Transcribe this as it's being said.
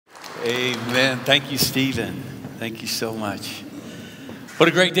Amen. Thank you, Stephen. Thank you so much. What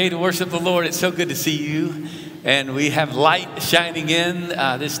a great day to worship the Lord. It's so good to see you. And we have light shining in.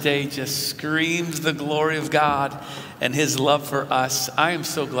 This day just screams the glory of God and his love for us. I am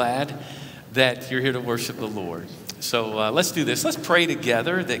so glad that you're here to worship the Lord. So let's do this. Let's pray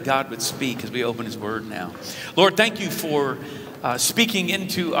together that God would speak as we open his word now. Lord, thank you for speaking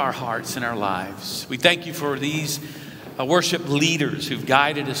into our hearts and our lives. We thank you for these worship leaders who've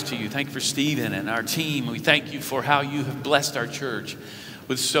guided us to you. Thank you for Stephen and our team. We thank you for how you have blessed our church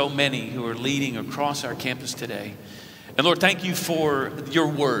with so many who are leading across our campus today. And Lord, thank you for your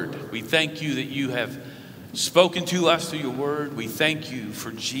word. We thank you that you have spoken to us through your word. We thank you for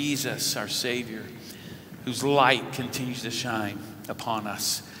Jesus, our Savior, whose light continues to shine upon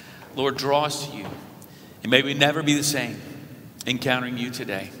us. Lord, draw us to you. And may we never be the same encountering you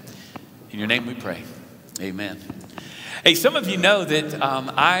today. In your name we pray. Amen. Hey, some of you know that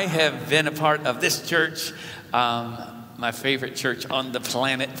I have been a part of this church, my favorite church on the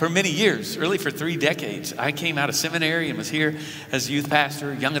planet, for many years, really for 3 decades. I came out of seminary and was here as a youth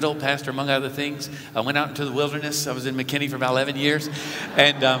pastor, young adult pastor, among other things. I went out into the wilderness. I was in McKinney for about 11 years.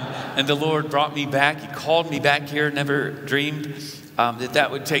 And the Lord brought me back. He called me back here. Never dreamed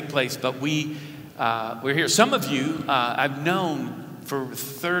that would take place. But we're here. Some of you I've known for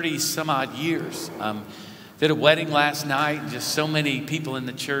 30 some odd years. Did a wedding last night. Just so many people in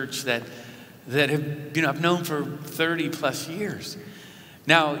the church that have, I've known for 30 plus years.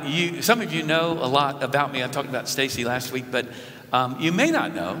 Now, some of you know a lot about me. I talked about Stacy last week, but you may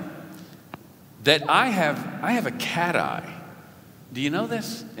not know that I have a cat eye. Do you know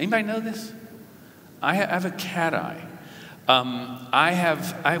this? Anybody know this? I have a cat eye. I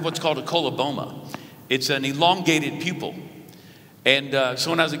have what's called a coloboma. It's an elongated pupil. And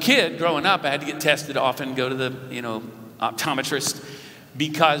so when I was a kid growing up, I had to get tested often, go to the, optometrist,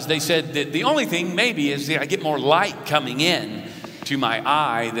 because they said that the only thing maybe is I get more light coming in to my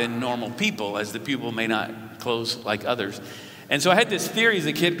eye than normal people, as the pupil may not close like others. And so I had this theory as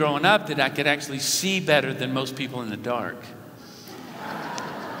a kid growing up that I could actually see better than most people in the dark.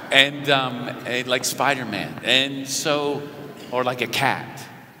 And like Spider-Man. And so, or like a cat.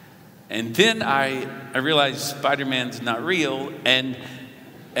 And then I realized Spider-Man's not real, and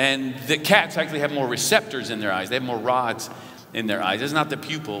the cats actually have more receptors in their eyes. They have more rods in their eyes. It's not the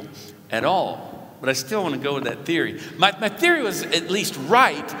pupil at all. But I still want to go with that theory. My theory was at least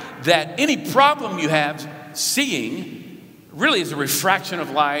right, that any problem you have seeing really is a refraction of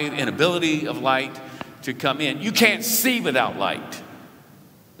light, inability of light to come in. You can't see without light.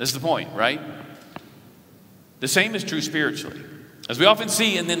 That's the point, right? The same is true spiritually. As we often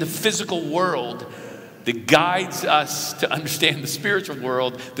see in the physical world that guides us to understand the spiritual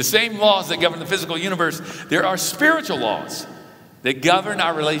world, the same laws that govern the physical universe, there are spiritual laws that govern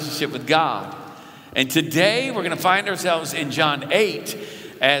our relationship with God. And today we're going to find ourselves in John 8.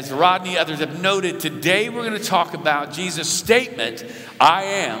 As Rodney, others have noted, today we're going to talk about Jesus' statement, I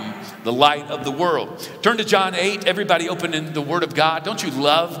am the light of the world. Turn to John 8. Everybody open in the Word of God. Don't you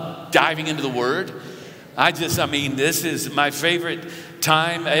love diving into the Word? This is my favorite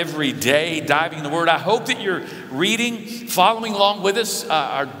time every day, diving in the Word. I hope that you're reading, following along with us,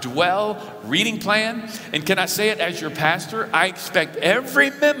 our Dwell reading plan. And can I say it as your pastor? I expect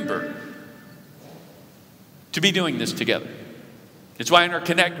every member to be doing this together. It's why in our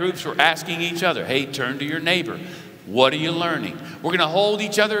Connect groups, we're asking each other, hey, turn to your neighbor. What are you learning? We're going to hold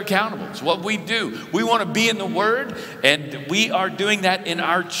each other accountable. It's what we do. We want to be in the Word, and we are doing that in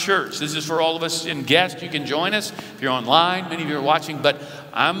our church. This is for all of us and guests. You can join us if you're online. Many of you are watching, but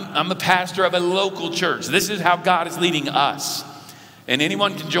I'm a pastor of a local church. This is how God is leading us, and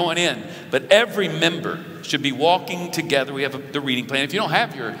anyone can join in. But every member should be walking together. We have the reading plan. If you don't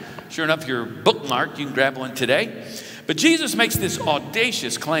have your bookmark, you can grab one today. But Jesus makes this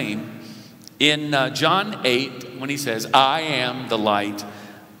audacious claim in John 8, when he says, I am the light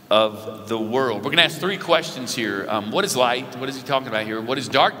of the world. We're going to ask 3 questions here. What is light? What is he talking about here? What is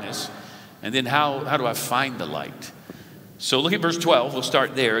darkness? And then how do I find the light? So look at verse 12. We'll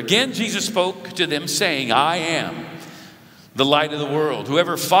start there. Again, Jesus spoke to them saying, I am the light of the world.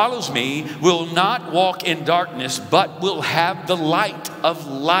 Whoever follows me will not walk in darkness, but will have the light of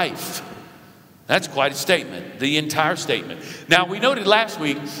life. That's quite a statement, the entire statement. Now, we noted last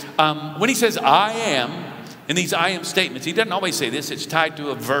week, when he says, I am, in these I am statements, he doesn't always say this. It's tied to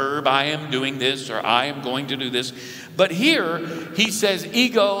a verb, I am doing this, or I am going to do this. But here, he says,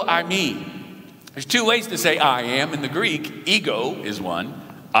 ego, I me. There's 2 ways to say I am in the Greek. Ego is one,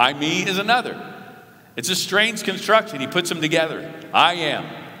 I me is another. It's a strange construction. He puts them together. I am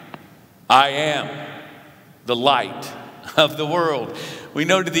the light of the world. We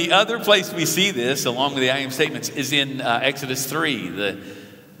know that the other place we see this, along with the I am statements, is in Exodus 3,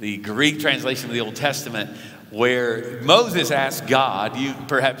 the Greek translation of the Old Testament, where Moses asked God,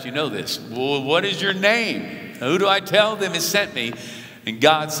 perhaps you know this, well, what is your name? Who do I tell them has sent me? And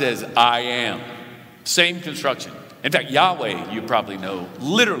God says, I am. Same construction. In fact, Yahweh, you probably know,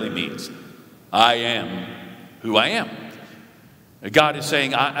 literally means, I am who I am. God is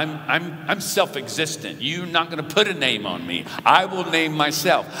saying, I'm self-existent. You're not going to put a name on me. I will name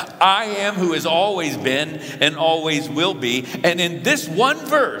myself. I am who has always been and always will be. And in this one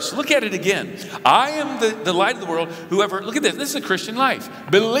verse, look at it again. I am the light of the world. Whoever, look at this. This is a Christian life.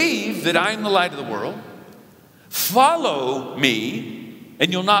 Believe that I am the light of the world. Follow me,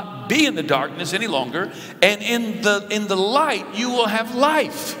 and you'll not be in the darkness any longer. And in the light, you will have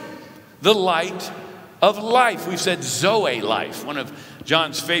life. The light of life. We've said Zoe life, one of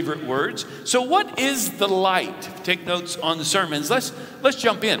John's favorite words. So what is the light? Take notes on the sermons. Let's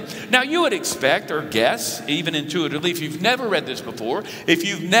jump in. Now you would expect or guess, even intuitively, if you've never read this before, if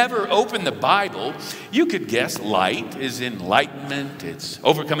you've never opened the Bible, you could guess light is enlightenment. It's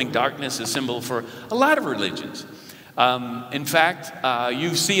overcoming darkness, a symbol for a lot of religions. In fact,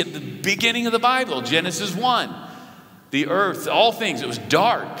 you see at the beginning of the Bible, Genesis 1, the earth, all things, it was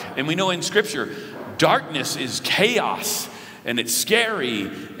dark. And we know in Scripture, darkness is chaos, and it's scary,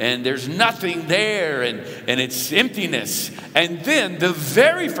 and there's nothing there, and it's emptiness. And then the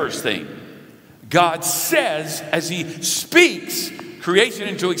very first thing God says as he speaks creation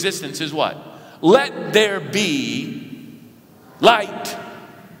into existence is what? Let there be light.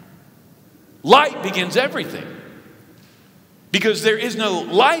 Light begins everything, because there is no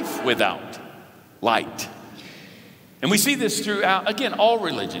life without light. And we see this throughout, again, all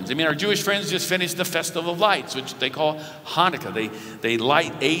religions. I mean, our Jewish friends just finished the Festival of Lights, which they call Hanukkah. They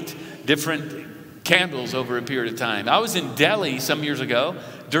light 8 different candles over a period of time. I was in Delhi some years ago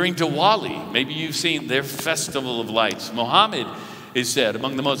during Diwali. Maybe you've seen their Festival of Lights. Muhammad is said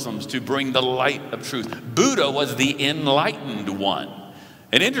among the Muslims to bring the light of truth. Buddha was the enlightened one.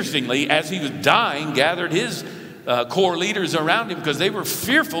 And interestingly, as he was dying, gathered his core leaders around him because they were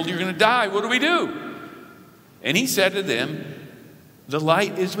fearful, you're going to die. What do we do? And he said to them, the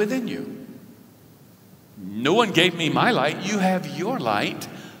light is within you. No one gave me my light. You have your light.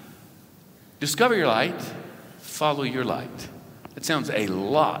 Discover your light. Follow your light. It sounds a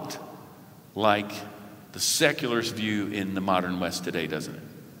lot like the secularist view in the modern West today, doesn't it?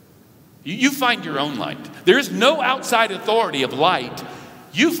 You find your own light. There is no outside authority of light.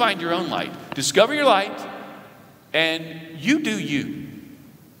 You find your own light. Discover your light, and you do you.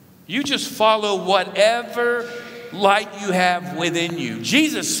 You just follow whatever light you have within you.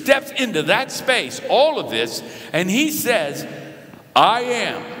 Jesus steps into that space, all of this, and he says, I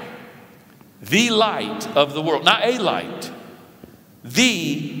am the light of the world. Not a light,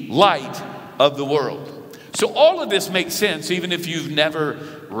 the light of the world. So all of this makes sense, even if you've never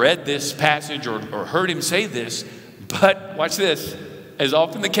read this passage or heard him say this. But watch this, as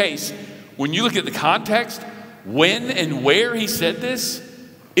often the case, when you look at the context, when and where he said this,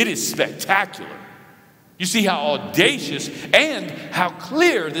 it is spectacular. You see how audacious and how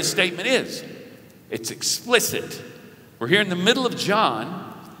clear this statement is. It's explicit. We're here in the middle of John.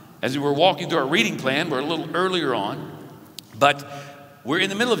 As we were walking through our reading plan, we're a little earlier on. But we're in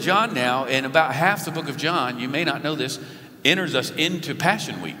the middle of John now, and about half the book of John, you may not know this, enters us into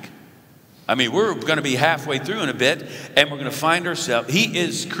Passion Week. I mean, we're going to be halfway through in a bit, and we're going to find ourselves, he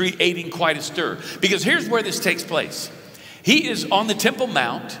is creating quite a stir. Because here's where this takes place. He is on the Temple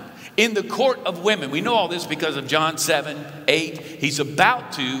Mount in the court of women. We know all this because of John 7, 8. He's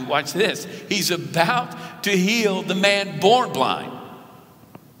about to, watch this, he's about to heal the man born blind.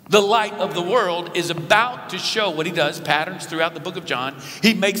 The light of the world is about to show what he does, patterns throughout the book of John.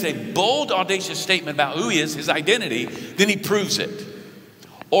 He makes a bold, audacious statement about who he is, his identity, then he proves it.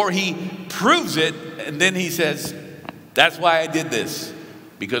 Or he proves it, and then he says, that's why I did this,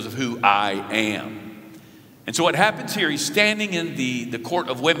 because of who I am. And so what happens here, he's standing in the court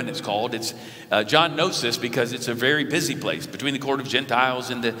of women, it's called. John notes this because it's a very busy place between the court of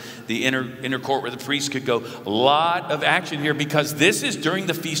Gentiles and the inner court where the priests could go. A lot of action here because this is during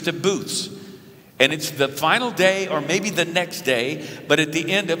the Feast of Booths. And it's the final day or maybe the next day, but at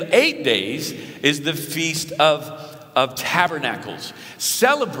the end of 8 days is the Feast of Tabernacles.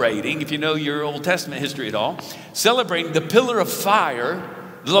 Celebrating, if you know your Old Testament history at all, celebrating the pillar of fire,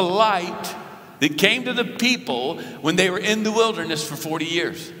 the light that came to the people when they were in the wilderness for 40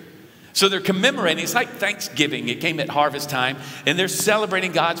 years. So they're commemorating, it's like Thanksgiving. It came at harvest time, and they're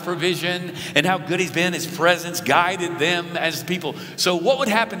celebrating God's provision and how good he's been. His presence guided them as people. So what would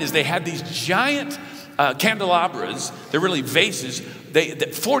happen is they had these giant candelabras. They're really vases. They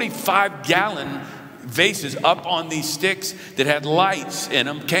 45-gallon vases up on these sticks that had lights in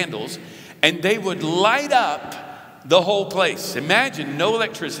them, candles, and they would light up the whole place. Imagine no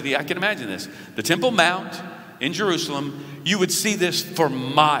electricity. I can imagine this. The Temple Mount in Jerusalem, you would see this for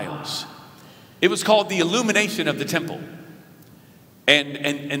miles. It was called the illumination of the temple.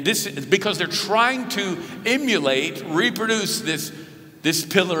 And this is because they're trying to emulate, reproduce this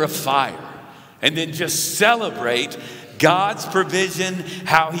pillar of fire, and then just celebrate God's provision,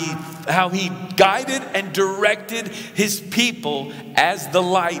 how he guided and directed his people as the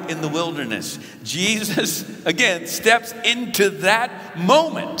light in the wilderness. Jesus, again, steps into that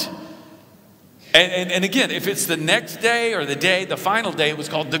moment. And again, if it's the next day or the final day, it was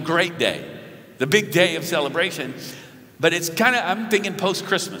called the great day, the big day of celebration. But it's kind of, I'm thinking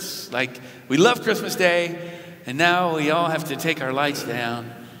post-Christmas. Like, we love Christmas Day, and now we all have to take our lights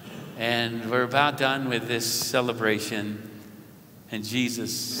down, and we're about done with this celebration. And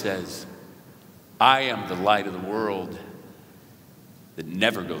Jesus says, I am the light of the world that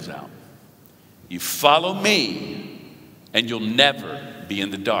never goes out. You follow me, and you'll never be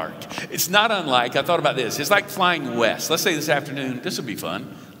in the dark. It's not unlike, I thought about this, it's like flying west. Let's say this afternoon, this will be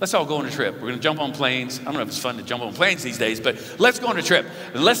fun. Let's all go on a trip. We're going to jump on planes. I don't know if it's fun to jump on planes these days, but let's go on a trip.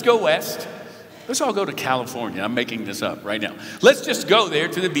 Let's go west. Let's all go to California. I'm making this up right now. Let's just go there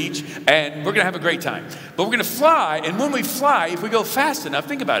to the beach, and we're going to have a great time. But we're going to fly, and when we fly, if we go fast enough,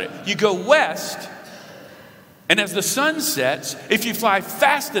 think about it. You go west, and as the sun sets, if you fly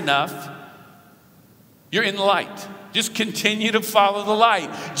fast enough, you're in the light. Just continue to follow the light.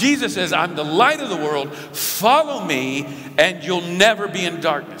 Jesus says, I'm the light of the world. Follow me, and you'll never be in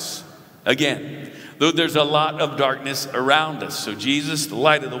darkness again. Though there's a lot of darkness around us. So Jesus, the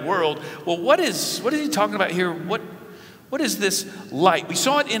light of the world. Well, what is he talking about here? What is this light? We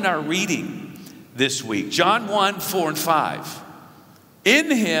saw it in our reading this week. John 1, 4, and 5. In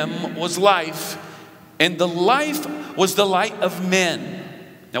him was life, and the life was the light of men.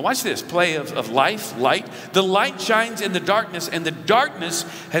 Now watch this, play of life, light. The light shines in the darkness, and the darkness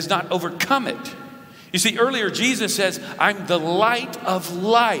has not overcome it. You see, earlier Jesus says, I'm the light of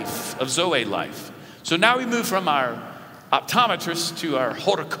life, of Zoe life. So now we move from our optometrist to our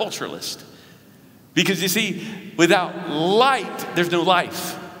horticulturalist. Because you see, without light, there's no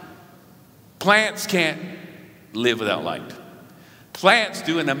life. Plants can't live without light. Plants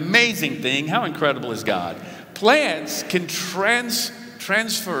do an amazing thing. How incredible is God? Plants can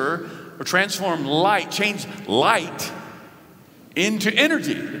transfer or transform light, change light into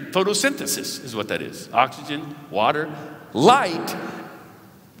energy. Photosynthesis is what that is. Oxygen, water, light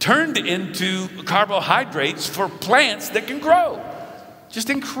turned into carbohydrates for plants that can grow. Just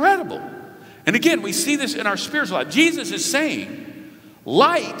incredible. And again, we see this in our spiritual life. Jesus is saying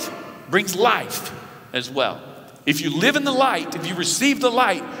light brings life as well. If you live in the light, if you receive the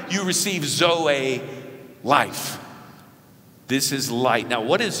light, you receive Zoe life. This is light. Now,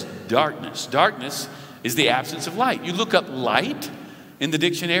 what is darkness? Darkness is the absence of light. You look up light in the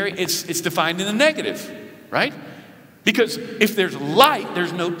dictionary, it's defined in the negative, right? Because if there's light,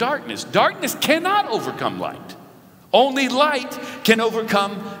 there's no darkness. Darkness cannot overcome light. Only light can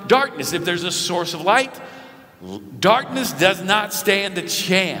overcome darkness. If there's a source of light, darkness does not stand a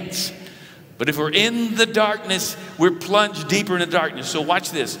chance. But if we're in the darkness, we're plunged deeper into darkness. So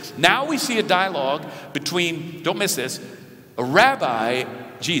watch this. Now we see a dialogue between, don't miss this, a rabbi,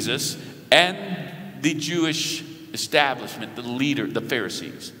 Jesus, and the Jewish establishment, the leader, the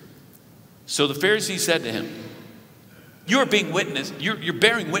Pharisees. So the Pharisees said to him, you're being witness, you're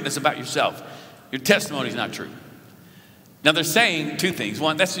bearing witness about yourself. Your testimony is not true. Now they're saying two things.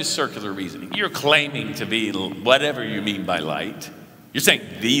 One, that's just circular reasoning. You're claiming to be whatever you mean by light. You're saying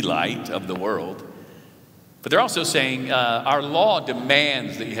the light of the world. But they're also saying our law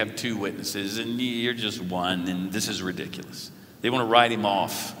demands that you have two witnesses and you're just one, and this is ridiculous. They want to write him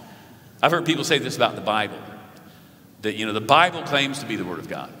off. I've heard people say this about the Bible. That, you know, the Bible claims to be the Word of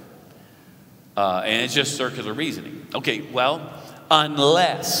God. And it's just circular reasoning. Okay, well,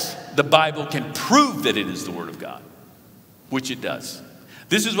 unless the Bible can prove that it is the Word of God, which it does.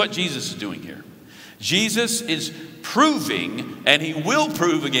 This is what Jesus is doing here. Jesus is proving, and he will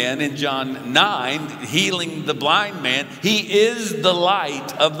prove again in John 9, healing the blind man. He is the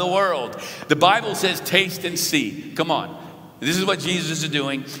light of the world. The Bible says, taste and see. Come on. This is what Jesus is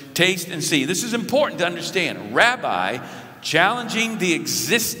doing. Taste and see. This is important to understand. Rabbi challenging the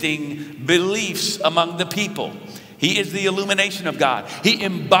existing beliefs among the people. He is the illumination of God. He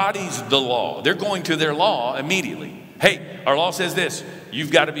embodies the law. They're going to their law immediately. Hey, our law says this.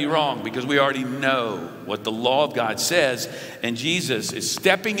 you've got to be wrong because we already know what the law of God says. And Jesus is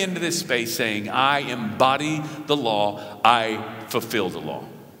stepping into this space saying, I embody the law. I fulfill the law.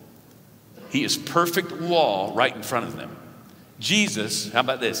 He is perfect law right in front of them. Jesus, how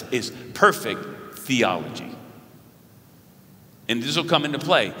about this, is perfect theology. And this will come into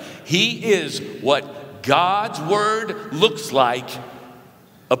play. He is what God's word looks like,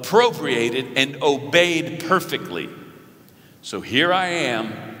 appropriated and obeyed perfectly. So here I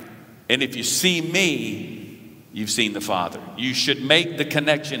am, and if you see me, you've seen the Father. You should make the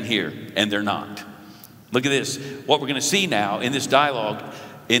connection here, and they're not. Look at this. What we're going to see now in this dialogue,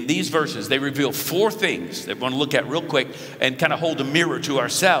 in these verses, they reveal 4 things that we're going to look at real quick and kind of hold a mirror to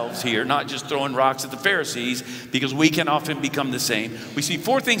ourselves here, not just throwing rocks at the Pharisees, because we can often become the same. We see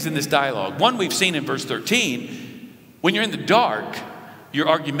 4 things in this dialogue. One we've seen in verse 13. When you're in the dark, you're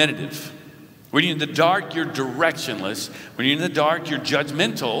argumentative. When you're in the dark, you're directionless. When you're in the dark, you're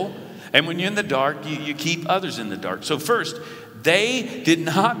judgmental. And when you're in the dark, you keep others in the dark. So first, they did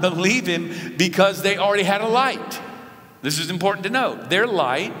not believe him because they already had a light. This is important to note. Their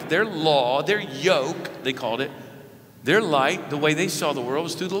light, their law, their yoke, they called it, their light, the way they saw the world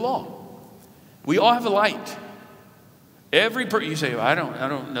was through the law. We all have a light. Every person, you say, well, I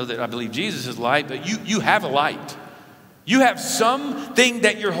don't know that I believe Jesus is light, but you have a light. You have something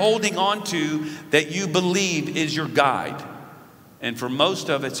that you're holding on to that you believe is your guide. And for most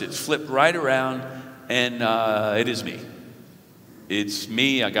of us, it's flipped right around, and it is me. It's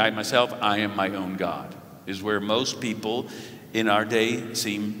me, I guide myself, I am my own God, is where most people in our day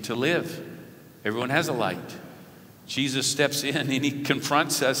seem to live. Everyone has a light. Jesus steps in and he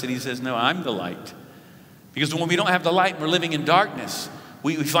confronts us and he says, no, I'm the light. Because when we don't have the light and we're living in darkness,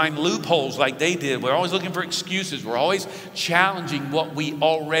 we find loopholes like they did. We're always looking for excuses. We're always challenging what we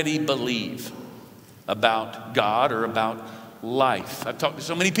already believe about God or about life. I've talked to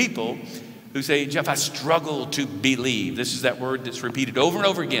so many people who say, Jeff, I struggle to believe. This is that word that's repeated over and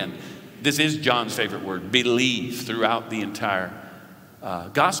over again. This is John's favorite word, believe, throughout the entire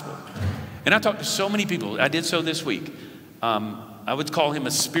gospel. And I talked to so many people. I did so this week. I would call him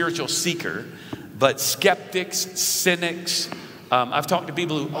a spiritual seeker, but skeptics, cynics. I've talked to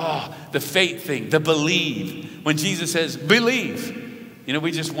people who, the faith thing, the believe. When Jesus says, believe,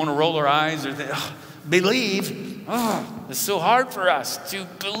 we just want to roll our eyes or think, believe. It's so hard for us to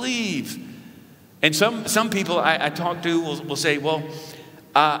believe. And some people I talk to will say, well,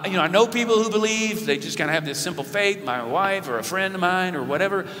 I know people who believe. They just kind of have this simple faith. My wife or a friend of mine or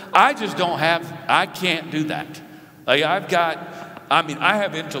whatever. I can't do that. Like I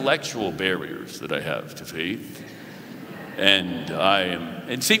have intellectual barriers that I have to faith.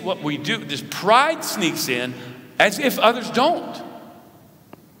 And see what we do, this pride sneaks in as if others don't.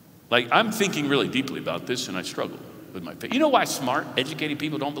 Like I'm thinking really deeply about this and I struggle with my faith. You know why smart, educated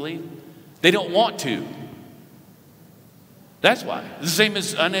people don't believe? They don't want to. That's why. The same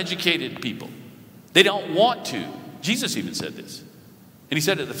as uneducated people. They don't want to. Jesus even said this. And he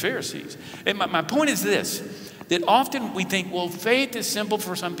said it to the Pharisees. And my point is this, that often we think, well, faith is simple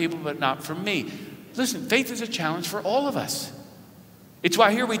for some people, but not for me. Listen, faith is a challenge for all of us. It's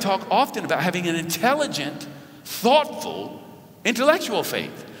why here we talk often about having an intelligent, thoughtful, intellectual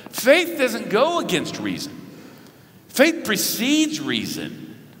faith. Faith doesn't go against reason. Faith precedes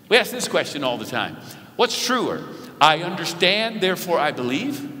reason. We ask this question all the time. What's truer? I understand, therefore I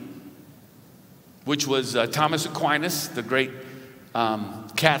believe, which was Thomas Aquinas, the great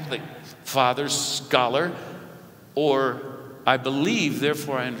Catholic father, scholar, or I believe,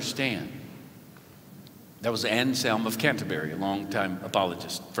 therefore I understand. That was Anselm of Canterbury, a long-time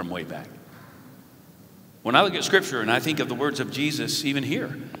apologist from way back. When I look at Scripture and I think of the words of Jesus, even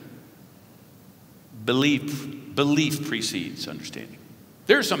here, belief precedes understanding.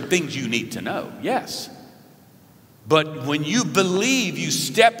 There are some things you need to know, yes. But when you believe, you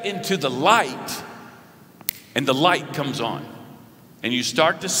step into the light, and the light comes on. And you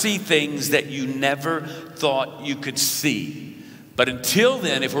start to see things that you never thought you could see. But until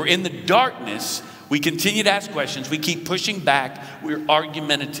then, if we're in the darkness, we continue to ask questions. We keep pushing back. We're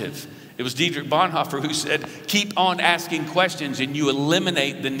argumentative. It was Dietrich Bonhoeffer who said, keep on asking questions and you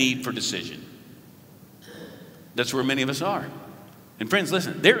eliminate the need for decision. That's where many of us are. And friends,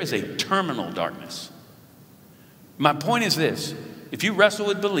 listen, there is a terminal darkness. My point is this. If you wrestle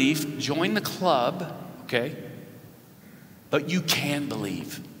with belief, join the club, okay? But you can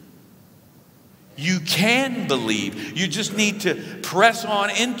believe. You can believe. You just need to press on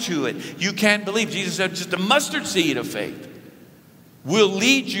into it. You can believe. Jesus said just a mustard seed of faith will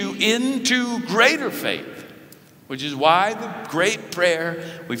lead you into greater faith, which is why the great prayer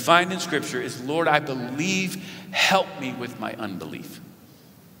we find in Scripture is, Lord, I believe, help me with my unbelief.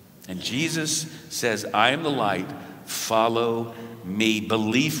 And Jesus says, I am the light, follow me.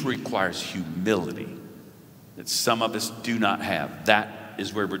 Belief requires humility that some of us do not have. That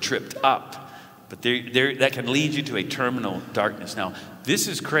is where we're tripped up. But that can lead you to a terminal darkness. Now, this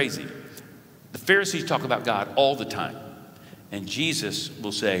is crazy. The Pharisees talk about God all the time. And Jesus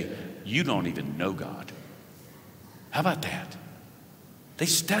will say, you don't even know God. How about that? They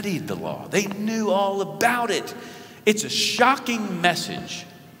studied the law. They knew all about it. It's a shocking message.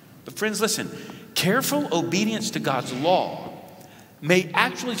 But friends, listen, careful obedience to God's law may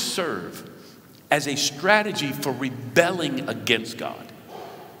actually serve as a strategy for rebelling against God.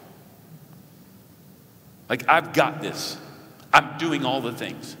 Like, I've got this. I'm doing all the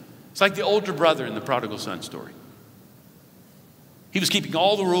things. It's like the older brother in the prodigal son story. He was keeping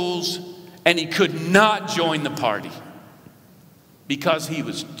all the rules, and he could not join the party because he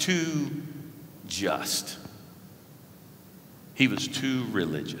was too just. He was too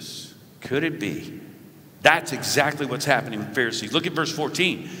religious. Could it be? That's exactly what's happening with Pharisees. Look at verse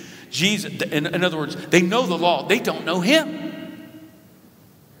 14. Jesus, in other words, they know the law. They don't know him.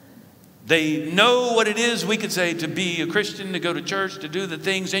 They know what it is, we could say, to be a Christian, to go to church, to do the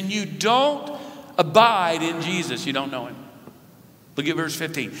things, and you don't abide in Jesus. You don't know him. Look at verse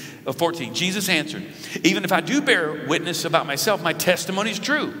 14. Jesus answered, even if I do bear witness about myself, my testimony is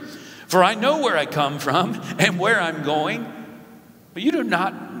true. For I know where I come from and where I'm going. But you do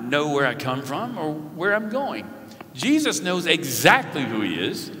not know where I come from or where I'm going. Jesus knows exactly who he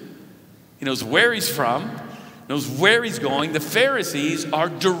is. He knows where he's from, knows where he's going. The Pharisees are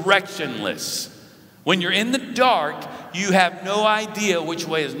directionless. When you're in the dark, you have no idea which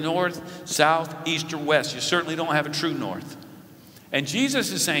way is north, south, east, or west. You certainly don't have a true north. And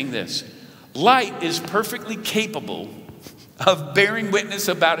Jesus is saying this: light is perfectly capable of bearing witness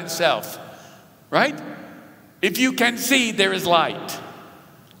about itself, right? If you can see, there is light.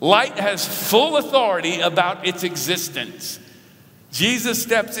 Light has full authority about its existence. Jesus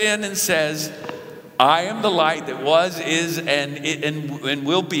steps in and says, I am the light that was, is, and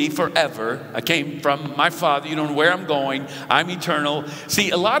will be forever. I came from my Father. You don't know where I'm going. I'm eternal. See,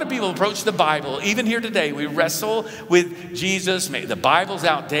 a lot of people approach the Bible. Even here today, we wrestle with Jesus. The Bible's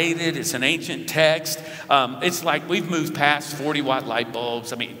outdated. It's an ancient text. It's like we've moved past 40-watt light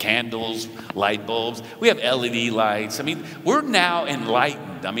bulbs. I mean, candles, light bulbs. We have LED lights. I mean, we're now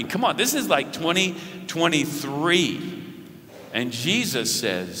enlightened. I mean, come on. This is like 2023. And Jesus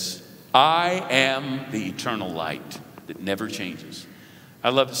says, I am the eternal light that never changes. I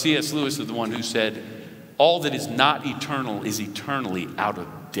love C.S. Lewis is the one who said, all that is not eternal is eternally out of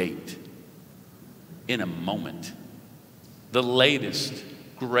date. In a moment. The latest,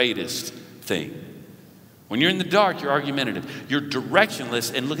 greatest thing. When you're in the dark, you're argumentative. You're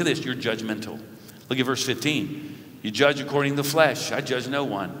directionless, and look at this, you're judgmental. Look at verse 15. You judge according to the flesh. I judge no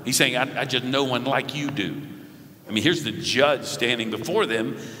one. He's saying, I judge no one like you do. I mean, here's the judge standing before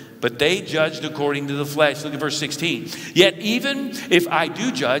them. But they judged according to the flesh. Look at verse 16. Yet even if I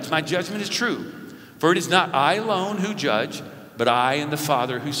do judge, my judgment is true. For it is not I alone who judge, but I and the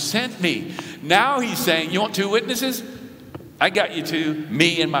Father who sent me. Now he's saying, you want two witnesses? I got you two,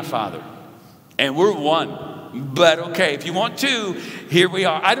 me and my Father. And we're one. But okay, if you want two, here we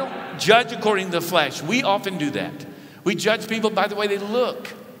are. I don't judge according to the flesh. We often do that. We judge people by the way they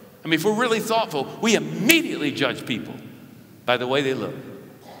look. I mean, if we're really thoughtful, we immediately judge people by the way they look.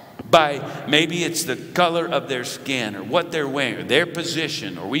 By maybe it's the color of their skin or what they're wearing or their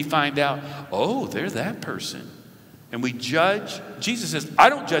position, or we find out, oh, they're that person. And we judge. Jesus says, I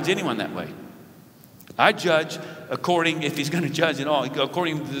don't judge anyone that way. I judge according, if he's going to judge at all,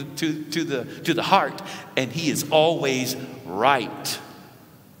 according to the heart, and he is always right.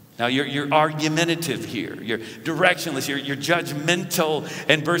 Now you're argumentative here. You're directionless. You're judgmental.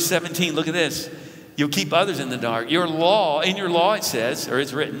 And verse 17, look at this. You'll keep others in the dark. In your law it says, or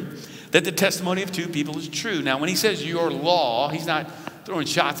it's written, that the testimony of two people is true. Now, when he says your law, he's not throwing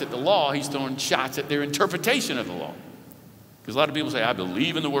shots at the law. He's throwing shots at their interpretation of the law. Because a lot of people say, I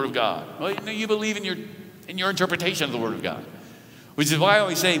believe in the Word of God. Well, you believe in your interpretation of the Word of God. Which is why I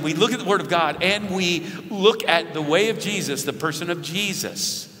always say we look at the Word of God and we look at the way of Jesus, the person of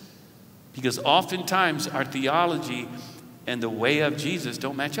Jesus. Because oftentimes our theology and the way of Jesus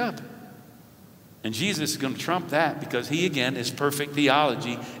don't match up. And Jesus is going to trump that because he, again, is perfect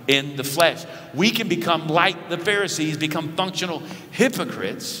theology in the flesh. We can become like the Pharisees, become functional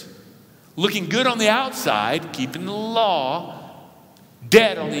hypocrites, looking good on the outside, keeping the law,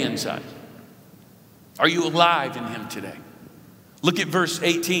 dead on the inside. Are you alive in him today? Look at verse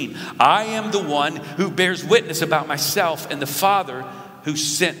 18. I am the one who bears witness about myself, and the Father who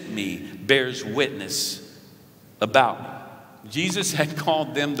sent me bears witness about me. Jesus had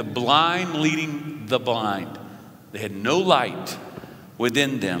called them the blind leading the blind. They had no light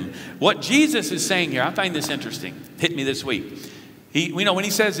within them. What Jesus is saying here, I find this interesting. Hit me this week. We know when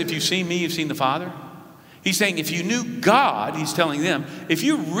he says, if you've seen me, you've seen the Father. He's saying if you knew God, he's telling them, if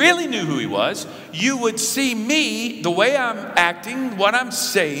you really knew who he was, you would see me, the way I'm acting, what I'm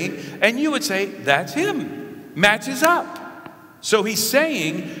saying, and you would say, that's him. Matches up. So he's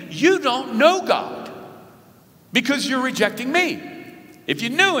saying, you don't know God because you're rejecting me. If you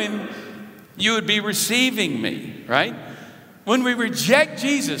knew him, you would be receiving me, right? When we reject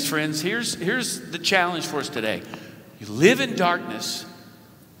Jesus, friends, here's the challenge for us today. You live in darkness,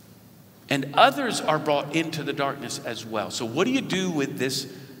 and others are brought into the darkness as well. So what do you do with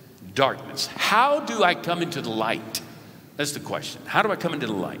this darkness? How do I come into the light? That's the question. How do I come into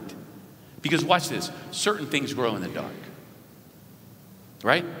the light? Because watch this. Certain things grow in the dark.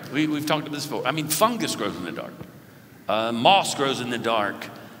 Right? We've talked about this before. I mean, fungus grows in the dark. Moss grows in the dark.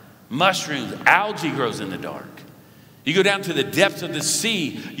 Mushrooms, algae grows in the dark. You go down to the depths of the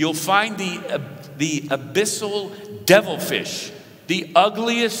sea, you'll find the abyssal devilfish, the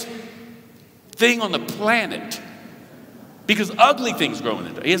ugliest thing on the planet, because ugly things grow in the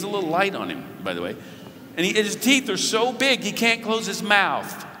dark. He has a little light on him, by the way, and his teeth are so big he can't close his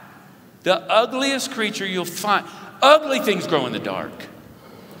mouth. The ugliest creature you'll find. Ugly things grow in the dark.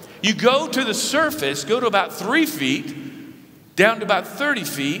 You go to the surface, go to about 3 feet, down to about 30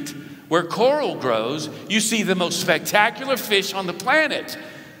 feet, where coral grows, you see the most spectacular fish on the planet.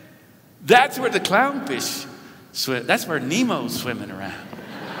 That's where the clownfish swim. That's where Nemo's swimming around.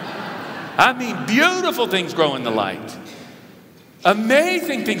 I mean, beautiful things grow in the light.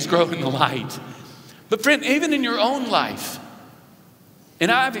 Amazing things grow in the light. But friend, even in your own life,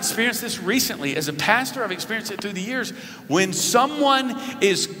 and I've experienced this recently as a pastor, I've experienced it through the years. When someone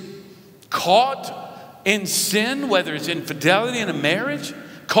is caught in sin, whether it's infidelity in a marriage,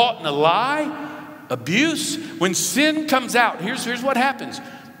 caught in a lie, abuse, when sin comes out, here's what happens.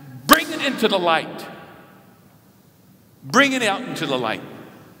 Bring it into the light. Bring it out into the light.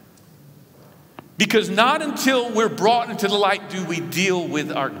 Because not until we're brought into the light do we deal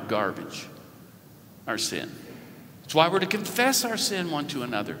with our garbage, our sin. That's why we're to confess our sin one to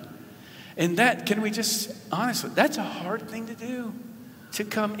another. And that, can we just, honestly, that's a hard thing to do, to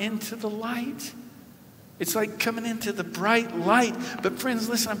come into the light. It's like coming into the bright light. But friends,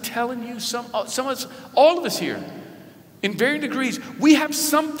 listen, I'm telling you, some of us, all of us here, in varying degrees, we have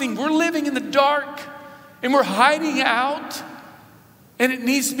something. We're living in the dark and we're hiding out. And it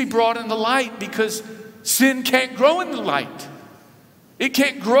needs to be brought in the light because sin can't grow in the light. It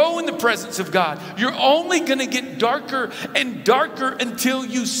can't grow in the presence of God. You're only going to get darker and darker until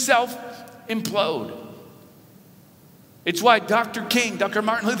you self-implode. It's why Dr.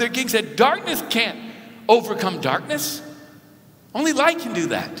 Martin Luther King said, darkness can't overcome darkness. Only light can do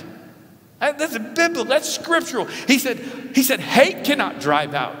that. That's a biblical, that's scriptural. He said, hate cannot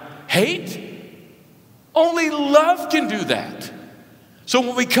drive out hate. Only love can do that. So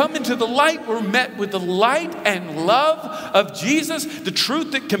when we come into the light, we're met with the light and love of Jesus, the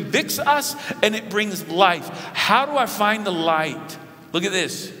truth that convicts us, and it brings life. How do I find the light? Look at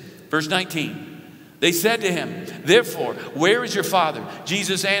this, verse 19. They said to him, therefore, where is your Father?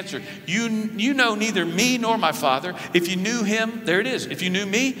 Jesus answered, you know neither me nor my Father. If you knew him, there it is. If you knew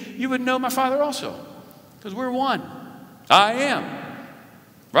me, you would know my Father also. Because we're one. I am.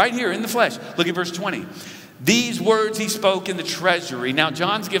 Right here in the flesh. Look at verse 20. These words he spoke in the treasury. Now,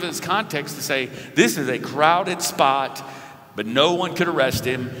 John's given us context to say this is a crowded spot, but no one could arrest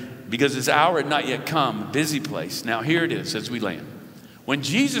him because his hour had not yet come. A busy place. Now, here it is as we land. When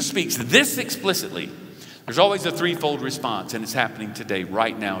Jesus speaks this explicitly, there's always a threefold response, and it's happening today,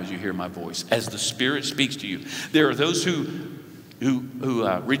 right now, as you hear my voice. As the Spirit speaks to you, there are those who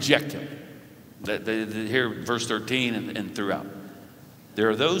reject him. Here, verse 13 and throughout. There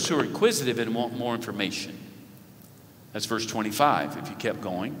are those who are inquisitive and want more information. That's verse 25, if you kept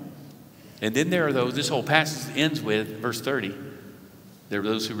going. And then there are those, this whole passage ends with, verse 30, there are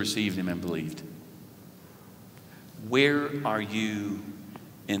those who received him and believed. Where are you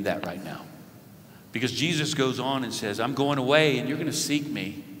in that right now? Because Jesus goes on and says, I'm going away and you're going to seek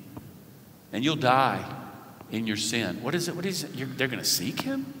me and you'll die in your sin. What is it? They're going to seek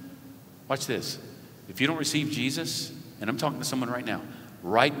him? Watch this. If you don't receive Jesus, and I'm talking to someone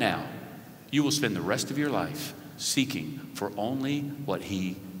right now, you will spend the rest of your life seeking for only what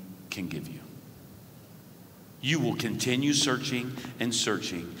he can give you. You will continue searching and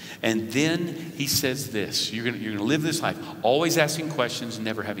searching. And then he says this, you're going to live this life, always asking questions,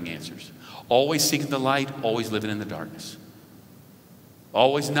 never having answers. Always seeking the light, always living in the darkness.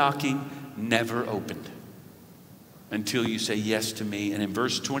 Always knocking, never opened. until you say yes to me. And in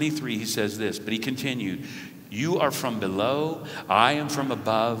verse 23, he says this, but he continued, you are from below, I am from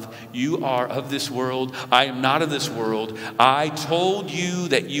above. You are of this world, I am not of this world. I told you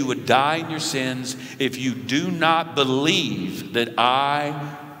that you would die in your sins if you do not believe that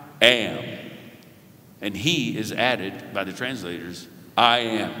I am. And he is added by the translators, I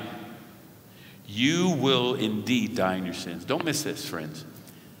am. You will indeed die in your sins. Don't miss this, friends.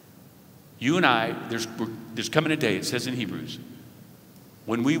 You and I, there's coming a day, it says in Hebrews,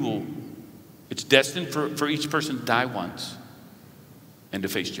 when we will, it's destined for each person to die once and to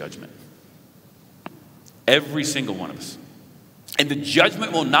face judgment. Every single one of us. And the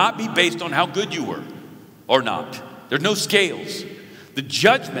judgment will not be based on how good you were or not. There's no scales. The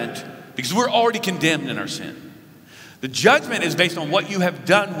judgment, because we're already condemned in our sin. The judgment is based on what you have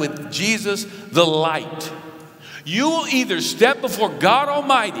done with Jesus, the light. You will either step before God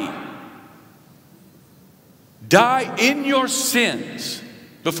Almighty, die in your sins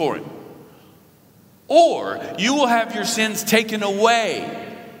before Him, or you will have your sins taken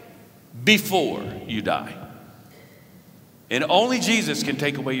away before you die. And only Jesus can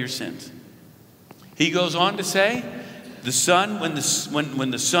take away your sins. He goes on to say, the Son, when the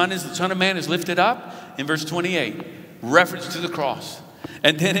Son of Man is lifted up, in verse 28, reference to the cross.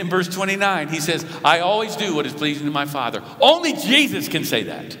 And then in verse 29, he says, I always do what is pleasing to my Father. Only Jesus can say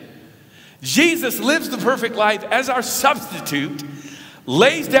that. Jesus lives the perfect life as our substitute,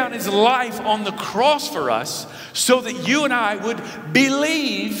 lays down his life on the cross for us so that you and I would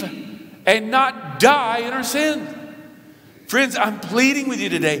believe and not die in our sin. Friends, I'm pleading with you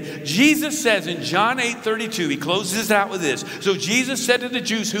today. Jesus says in John 8:32, he closes it out with this. So Jesus said to the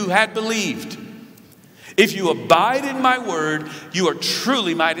Jews who had believed, if you abide in my word, you are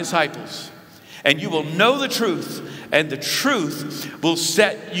truly my disciples. And you will know the truth, and the truth will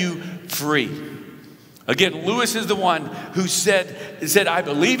set you free. Again, Lewis is the one who said, I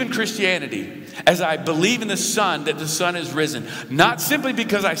believe in Christianity as I believe in the Son, that the Son is risen. Not simply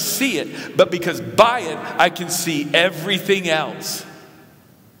because I see it, but because by it I can see everything else.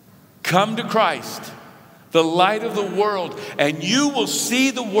 Come to Christ, the light of the world, and you will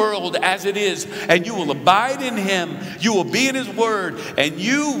see the world as it is, and you will abide in Him. You will be in His word, and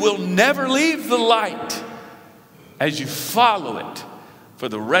you will never leave the light as you follow it for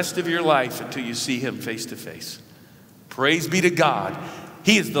the rest of your life until you see Him face to face. Praise be to God.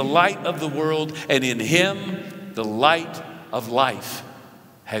 He is the light of the world, and in Him the light of life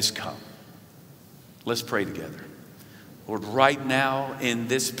has come. Let's pray together. Lord, right now in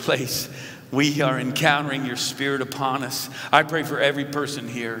this place, we are encountering your Spirit upon us. I pray for every person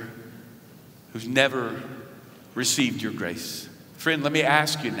here who's never received your grace. Friend, let me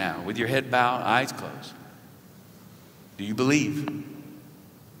ask you now, with your head bowed, eyes closed. Do you believe?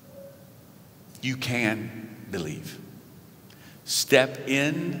 You can believe. Step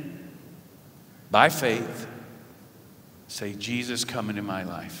in by faith. Say, Jesus, come into my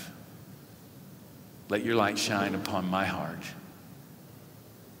life. Let your light shine upon my heart.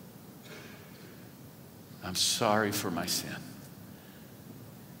 I'm sorry for my sin.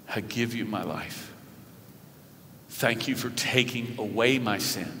 I give you my life. Thank you for taking away my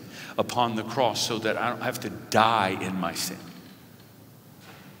sin upon the cross so that I don't have to die in my sin.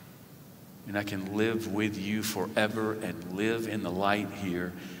 And I can live with you forever and live in the light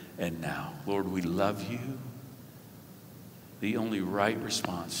here and now. Lord, we love you. The only right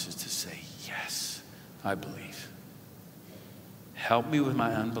response is to say, yes, I believe. Help me with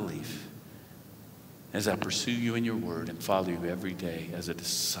my unbelief as I pursue you in your word and follow you every day as a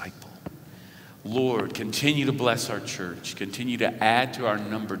disciple. Lord, continue to bless our church. Continue to add to our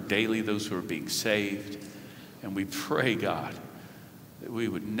number daily those who are being saved. And we pray, God, that we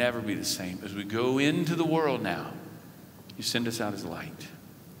would never be the same. As we go into the world now, you send us out as light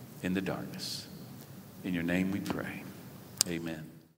in the darkness. In your name we pray. Amen.